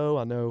lingo.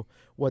 I know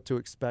what to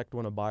expect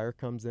when a buyer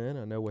comes in.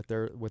 I know what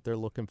they're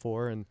looking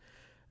for, and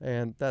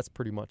that's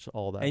pretty much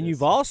all that. And is.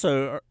 you've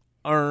also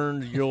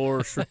earned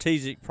your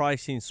strategic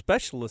pricing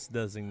specialist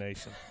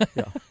designation.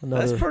 Yeah,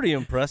 That's pretty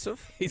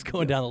impressive. He's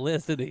going down the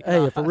list, isn't he?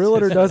 Hey, if a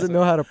realtor doesn't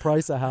know how to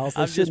price a house,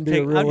 they shouldn't be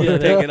a I'm realtor.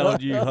 just picking on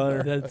you,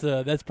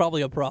 Hunter. That's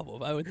probably a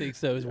problem. I would think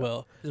so as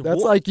well.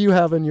 That's like you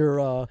having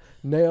your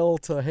nail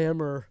to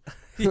hammer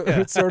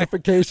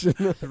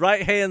certification.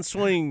 Right hand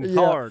swing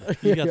hard.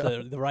 You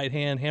got the right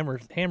hand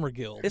hammer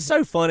guild. It's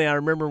so funny. I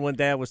remember when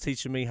Dad was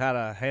teaching me how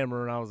to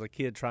hammer, and I was a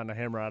kid trying to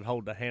hammer. I'd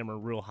hold the hammer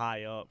real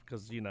high up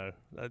because I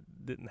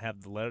didn't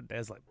have the lever.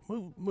 Dad's like,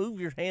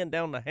 move your hand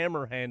down the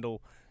hammer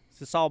handle. It's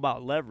just all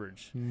about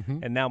leverage.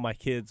 And now my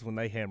kids, when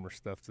they hammer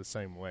stuff, it's the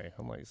same way.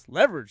 I'm like, it's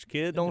leverage,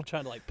 kid. Don't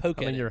try to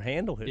poke at it. Your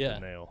handle hit the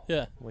nail.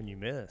 When you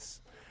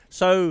miss.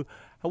 So,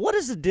 what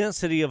is the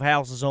density of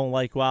houses on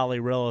Lake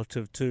Wylie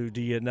relative to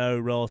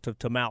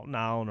Mountain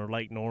Island or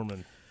Lake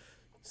Norman?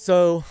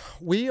 So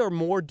we are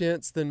more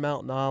dense than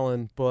Mountain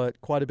Island, but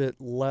quite a bit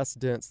less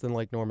dense than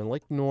Lake Norman.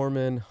 Lake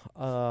Norman,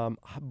 I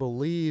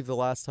believe the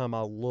last time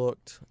I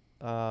looked,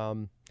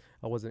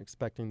 I wasn't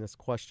expecting this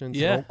question,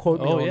 so don't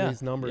quote me on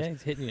these numbers. Yeah,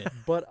 he's hitting you.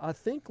 But I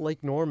think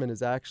Lake Norman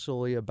is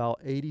actually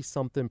about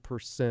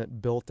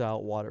 80-something% built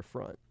out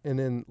waterfront. And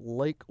then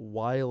Lake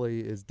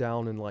Wylie is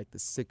down in like the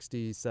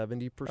 60,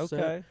 70%.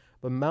 Okay.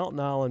 But Mountain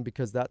Island,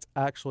 because that's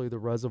actually the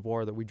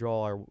reservoir that we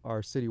draw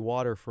our city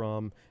water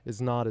from,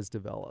 is not as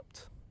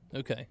developed.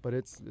 Okay. But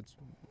it's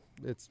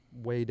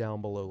way down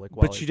below Lake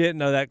Wylie. But you didn't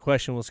know that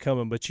question was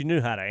coming, but you knew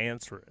how to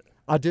answer it.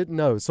 I didn't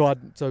know. So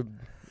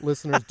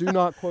listeners, do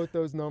not quote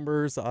those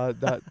numbers.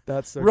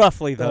 That's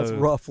roughly though. That's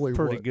roughly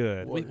pretty what,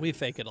 good. We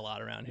fake it a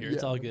lot around here.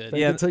 It's all good.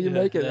 Fake it until you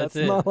make it. That's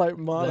my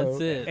motto.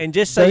 That's it. And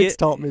just say Banks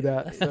taught me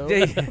that. So.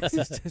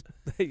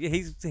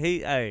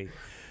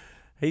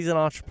 He's an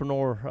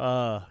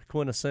entrepreneur,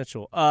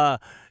 quintessential.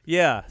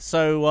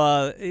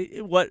 So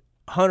what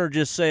Hunter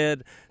just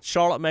said,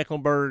 Charlotte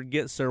Mecklenburg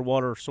gets their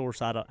water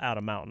source out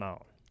of Mountain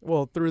Island.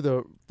 Well, through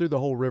the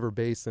whole river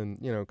basin,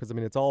 because I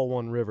mean it's all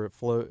one river. It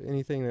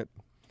anything that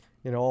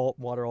all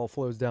water all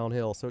flows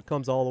downhill. So it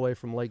comes all the way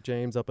from Lake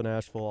James up in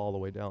Asheville all the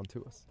way down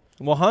to us.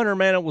 Well, Hunter,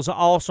 man, it was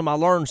awesome. I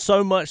learned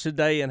so much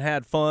today and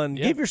had fun.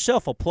 Yeah. Give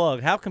yourself a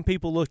plug. How can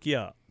people look you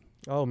up?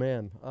 Oh,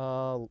 man.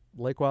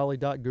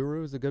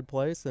 LakeWylie.guru is a good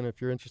place. And if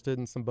you're interested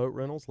in some boat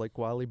rentals,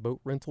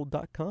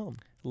 LakeWylieBoatRental.com.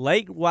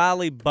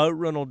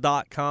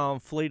 LakeWylieBoatRental.com,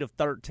 fleet of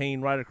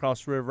 13 right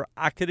across the river.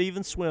 I could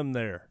even swim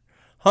there.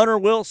 Hunter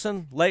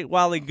Wilson, Lake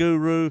Wylie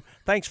Guru,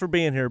 thanks for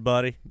being here,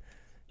 buddy.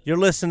 You're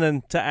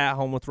listening to At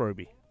Home with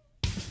Roby.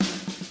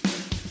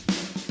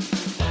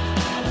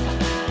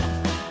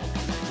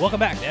 Welcome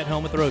back to At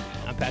Home with Roby.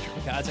 I'm Patrick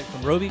McIsaac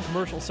from Roby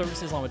Commercial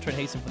Services, along with Trent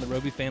Haston from the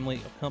Roby family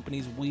of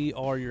companies. We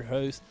are your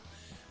hosts.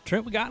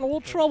 Trent, we got in a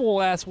little trouble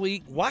last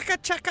week. Waka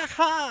chaka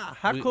ha!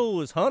 How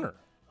cool is Hunter?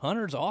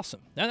 Hunter's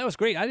awesome. That was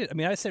great. I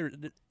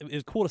said it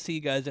was cool to see you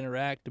guys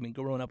interact. I mean,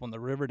 growing up on the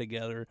river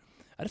together.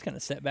 I just kind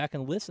of sat back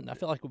and listened. I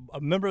felt like a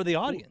member of the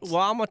audience.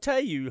 Well, I'm going to tell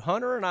you,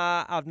 Hunter and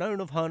I've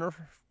known of Hunter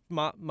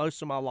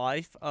most of my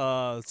life,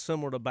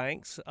 similar to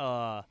Banks.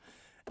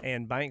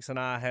 And Banks and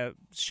I have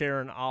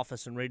shared an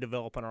office and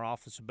redeveloping our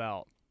office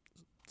about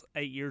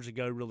 8 years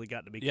ago, really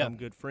got to become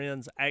good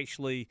friends.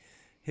 Actually,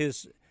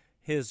 his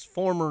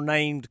former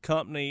named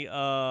company,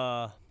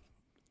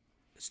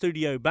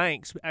 Studio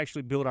Banks,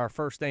 actually built our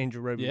first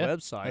Angel Roby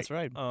website. That's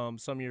right.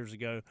 Some years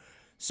ago.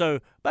 So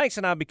Banks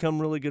and I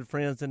become really good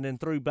friends, and then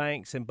through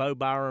Banks and Bo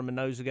Byram and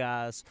those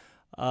guys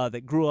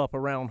that grew up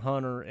around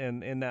Hunter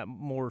and in that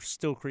more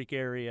Still Creek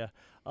area,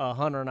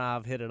 Hunter and I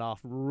have hit it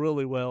off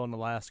really well in the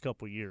last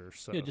couple of years.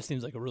 So it just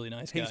seems like a really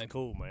nice guy. He's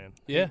cool, man.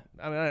 Yeah.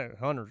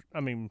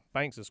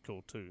 Banks is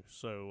cool too.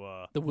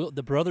 So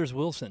the brothers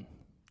Wilson.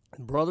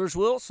 Brothers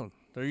Wilson.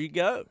 There you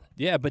go.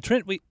 Yeah, but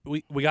Trent, we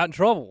got in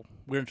trouble.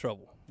 We're in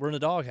trouble. We're in the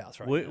doghouse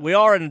right now. We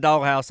are in the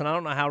doghouse, and I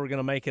don't know how we're going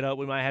to make it up.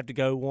 We might have to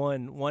go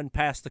one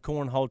past the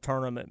cornhole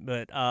tournament,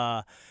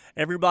 but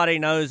everybody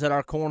knows that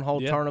our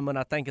cornhole tournament,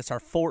 I think it's our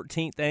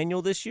 14th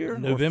annual this year.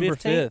 November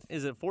 5th.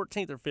 Is it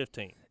 14th or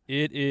 15th?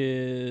 It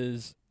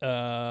is.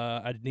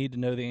 I need to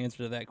know the answer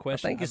to that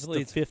question. I think it's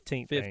the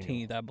 15th.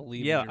 15th, I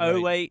believe. Yeah,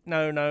 you're right. 08.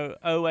 No,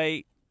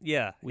 08.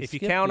 Yeah, We if you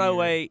skipped count a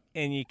year. 08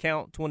 and you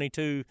count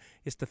 22,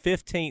 it's the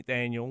 15th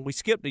annual. We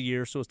skipped a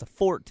year, so it's the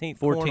 14th 14th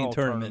cornhole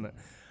tournament.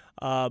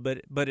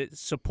 But it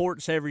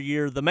supports every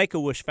year the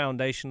Make-A-Wish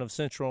Foundation of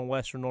Central and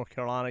Western North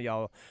Carolina.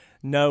 Y'all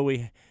know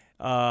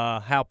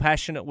how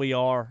passionate we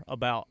are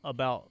about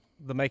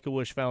the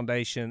Make-A-Wish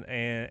Foundation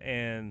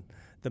and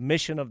the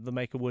mission of the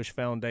Make-A-Wish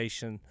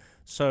Foundation.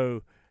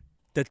 So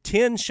the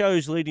 10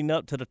 shows leading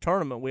up to the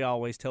tournament, we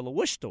always tell a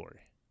wish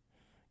story.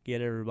 Get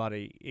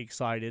everybody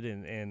excited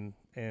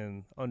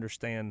and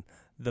understand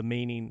the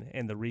meaning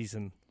and the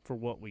reason for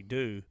what we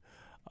do,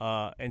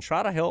 and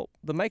try to help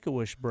the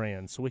Make-A-Wish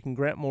brand so we can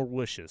grant more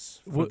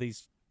wishes for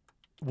these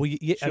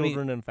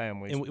children and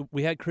families. And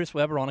we had Chris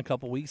Weber on a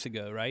couple weeks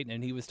ago, right?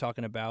 And he was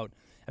talking about,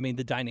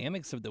 the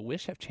dynamics of the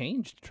wish have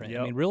changed, Trent.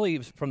 Yep. Really,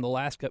 from the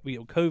last,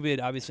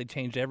 COVID obviously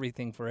changed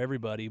everything for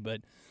everybody,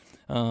 but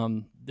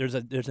there's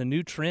a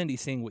new trend he's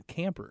seeing with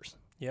campers.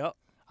 Yep.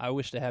 I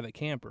wish to have a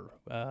camper.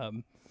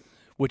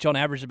 Which on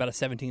average is about a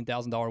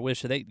 $17,000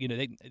 wish. So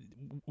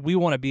we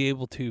want to be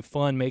able to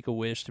fund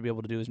Make-A-Wish to be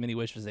able to do as many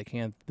wishes as they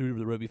can through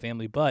the Roby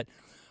family, but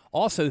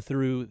also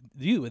through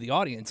you, the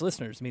audience,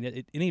 listeners.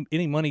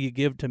 Any money you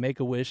give to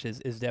Make-A-Wish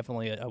is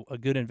definitely a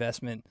good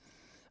investment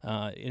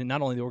in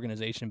not only the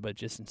organization but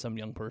just in some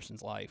young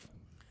person's life.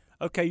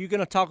 Okay, you're going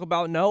to talk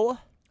about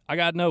Noah? I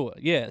got Noah.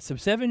 Yeah, so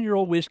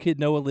 7-year-old wish kid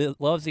Noah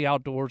loves the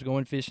outdoors,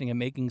 going fishing, and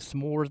making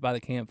s'mores by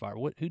the campfire.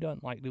 Who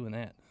doesn't like doing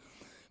that?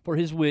 For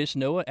his wish,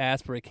 Noah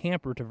asked for a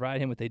camper to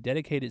provide him with a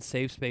dedicated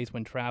safe space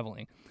when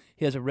traveling.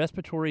 He has a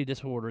respiratory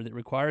disorder that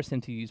requires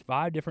him to use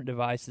 5 different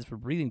devices for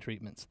breathing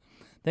treatments.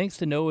 Thanks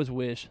to Noah's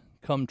wish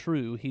come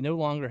true, he no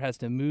longer has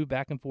to move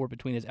back and forth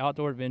between his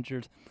outdoor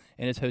adventures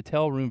and his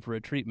hotel room for a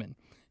treatment.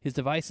 His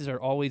devices are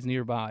always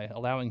nearby,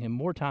 allowing him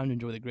more time to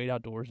enjoy the great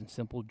outdoors and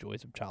simple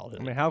joys of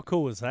childhood. How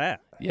cool is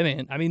that? Yeah,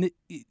 man.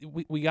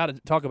 We got to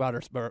talk about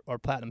our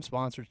platinum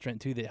sponsors, Trent,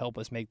 too, that help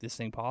us make this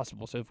thing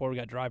possible. So far, we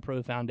got Dry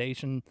Pro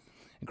Foundation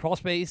and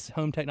Crossbase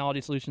Home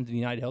Technology Solutions and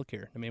United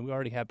Healthcare. We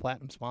already have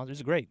platinum sponsors.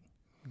 It's great.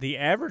 The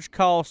average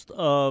cost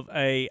of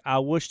I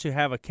wish to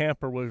have a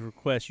camper with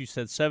request, you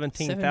said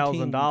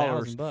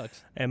 $17,000.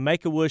 And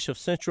Make-A-Wish of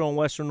Central and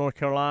Western North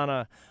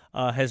Carolina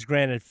has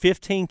granted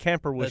 15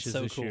 camper wishes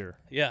this year.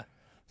 Yeah.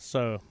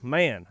 So,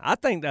 man, I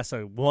think that's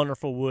a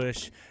wonderful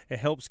wish. It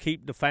helps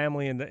keep the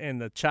family and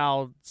the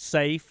child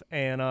safe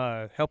and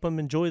help them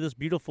enjoy this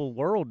beautiful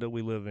world that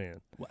we live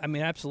in.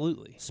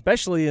 Absolutely.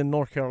 Especially in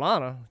North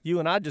Carolina. You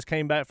and I just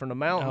came back from the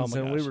mountains,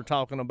 and we were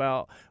talking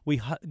about we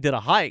did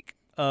a hike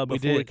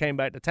before we came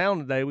back to town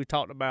today. We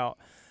talked about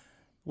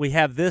we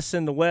have this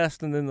in the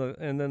west and then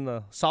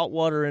the salt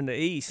water in the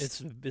east. It's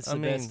the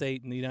best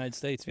state in the United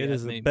States. It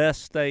is the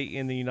best state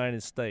in the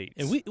United States.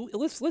 And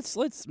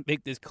let's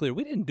make this clear.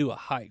 We didn't do a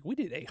hike. We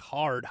did a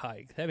hard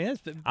hike.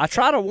 I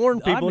try to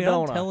warn people.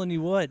 I'm telling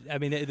you what.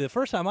 The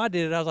first time I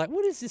did it, I was like,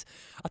 "What is this?"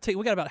 I'll tell you,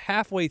 we got about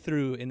halfway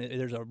through, and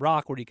there's a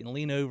rock where you can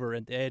lean over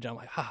at the edge. I'm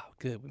like,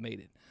 good, we made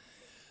it."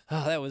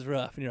 Oh, that was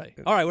rough. And you're like,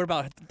 all right, we're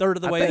about a third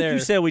of the way there. I think you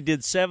said we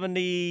did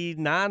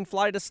 79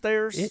 flight of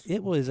stairs.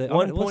 It was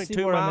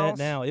 1.2 miles. I'm at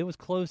now. It was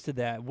close to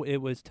that.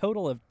 It was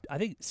total of, I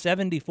think,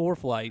 74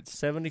 flights.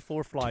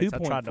 74 flights. I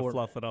tried to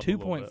fluff it up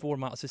 2.4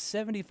 miles. So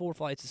 74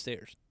 flights of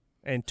stairs.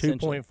 And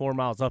 2.4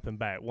 miles up and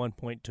back.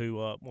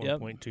 1.2 up,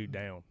 1.2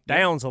 down.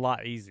 Down's a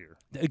lot easier.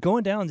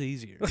 Going down's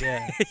easier.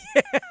 Yeah.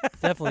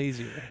 Definitely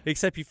easier.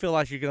 Except you feel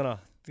like you're gonna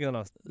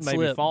maybe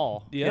slip.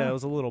 fall. Yeah, it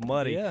was a little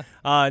muddy. Yeah.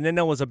 And then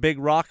there was a big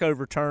rock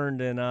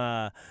overturned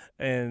and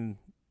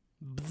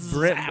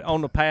Brent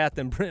on the path,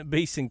 and Brent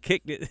Beeson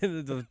kicked it.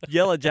 The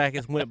Yellow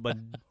Jackets went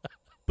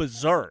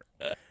berserk.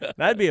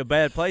 That'd be a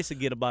bad place to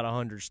get about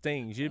 100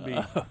 stings. You'd be.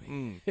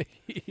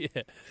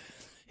 Yeah.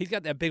 He's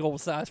got that big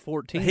old size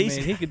 14, man.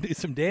 He could do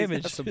some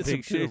damage. Some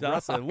big shoes. I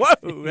said, whoa,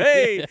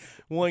 hey.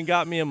 One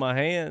got me in my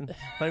hand.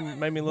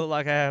 Made me look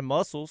like I had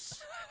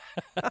muscles.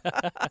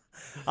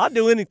 I'd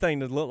do anything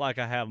to look like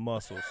I have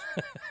muscles.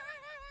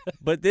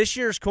 But this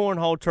year's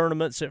cornhole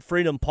tournament's at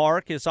Freedom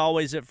Park. It's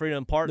always at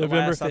Freedom Park the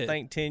last, 5th. I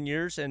think, 10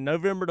 years. And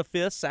November the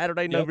 5th,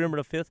 Saturday,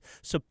 November the 5th.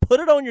 So put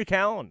it on your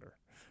calendar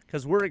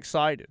because we're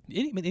excited.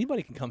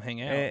 Anybody can come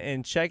hang out.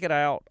 And check it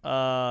out.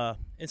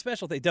 And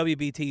special thing,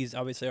 WBT's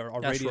obviously our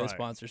radio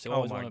sponsor, so I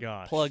always want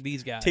to plug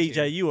these guys. TJ,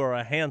 here. you are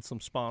a handsome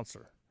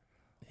sponsor.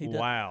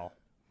 Wow.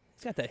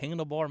 He's got that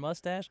handlebar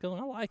mustache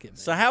going. I like it, man.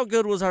 So how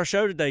good was our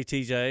show today,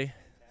 TJ?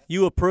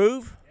 You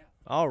approve? Yeah.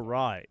 All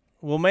right.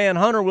 Well, man,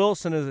 Hunter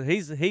Wilson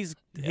he's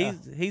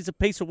a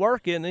piece of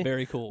work, isn't he?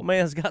 Very cool.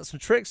 Man's got some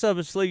tricks up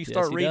his sleeve. You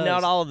start reading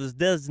out all of his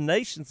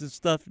designations and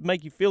stuff to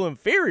make you feel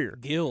inferior.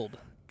 Guild.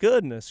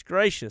 Goodness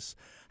gracious.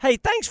 Hey,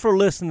 thanks for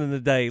listening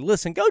today.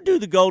 Listen, go do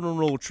the golden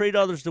rule. Treat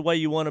others the way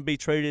you want to be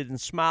treated and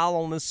smile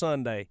on this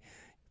Sunday.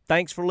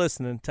 Thanks for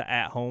listening to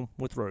At Home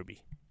with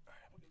Roby.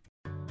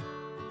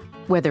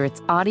 Whether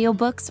it's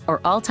audiobooks or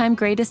all-time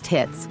greatest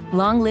hits,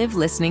 long live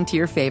listening to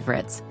your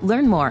favorites.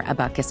 Learn more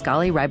about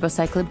Kisqali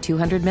Ribociclib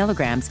 200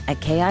 milligrams at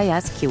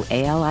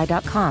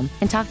KISQALI.com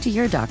and talk to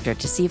your doctor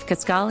to see if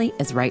Kisqali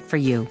is right for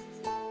you.